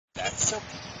That's Silky.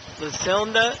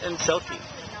 Lucinda and Silky.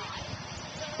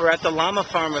 We're at the llama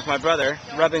farm with my brother,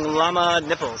 rubbing llama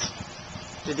nipples.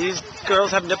 Do these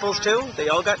girls have nipples too? They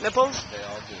all got nipples? They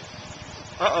all do.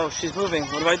 Uh-oh, she's moving.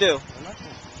 What do I do?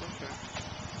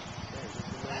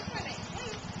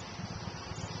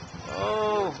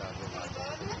 Oh.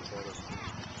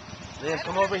 Liam,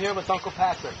 come over here with Uncle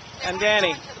Patrick. And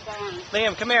Danny.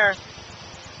 Liam, come here.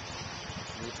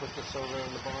 Can you put this over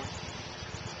in the barn?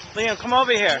 Liam, come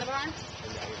over here. In the barn?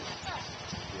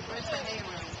 Where's the hay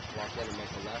room? Walk in and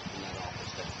make a left in that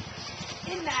office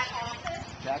there. In that office?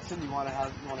 Jackson, you want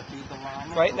to feed the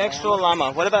llama? Right next to a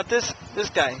llama. What about this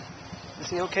guy? Is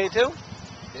he okay too?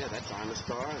 Yeah, that's Armor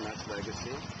Star and that's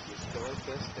Legacy. Just go like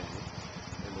this, Danny.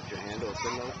 And with your hand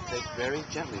open, take very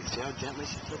gently. See how gently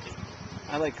she's looking?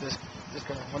 I like this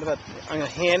girl. What about I'm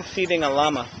hand feeding a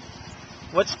llama?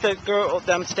 What's the girl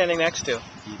that I'm standing next to?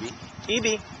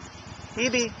 Evie.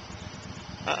 Evie.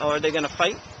 Uh-oh, are they going to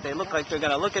fight? They look like they're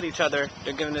going to look at each other.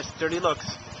 They're giving us dirty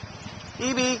looks.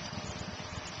 Evie.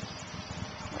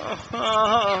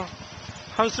 Oh,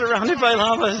 I'm surrounded by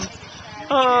llamas.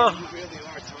 Oh. You really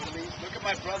are totally. Look at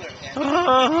my brother. He's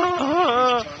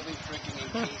Oh. totally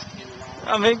freaking encased in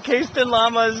llama. I'm encased in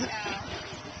llamas.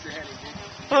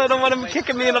 Oh, I don't want them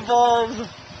kicking me in the balls. They're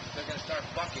going to start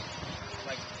bucking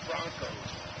like broncos.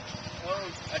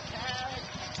 Whoa, attack!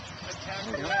 Attack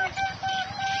the